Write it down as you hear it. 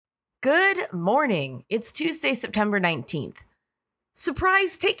Good morning. It's Tuesday, September 19th.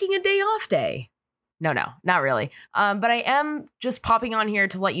 Surprise, taking a day off day. No, not really. But I am just popping on here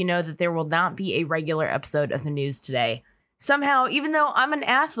to let you know that there will not be a regular episode of the news today. Somehow, even though I'm an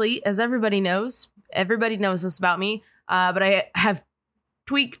athlete, as everybody knows this about me, but I have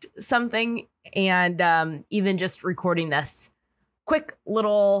tweaked something and even just recording this quick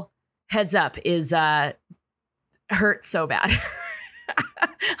little heads up is hurt so bad.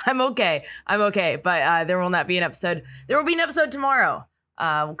 I'm okay. But there will not be an episode. There will be an episode tomorrow.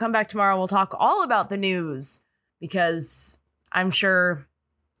 We'll come back tomorrow. We'll talk all about the news because I'm sure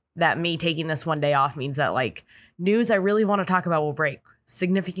that me taking this one day off means that news I really want to talk about will break.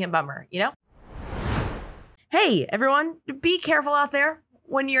 Significant bummer, you know? Hey, everyone, be careful out there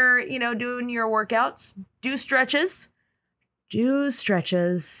when you're, doing your workouts. Do stretches.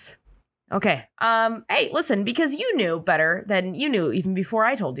 Okay. Hey, listen, because you knew better than you knew even before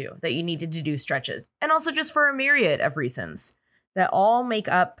I told you that you needed to do stretches. And also just for a myriad of reasons that all make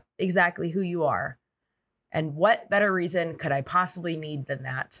up exactly who you are. And what better reason could I possibly need than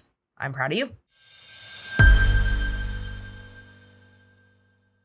that? I'm proud of you.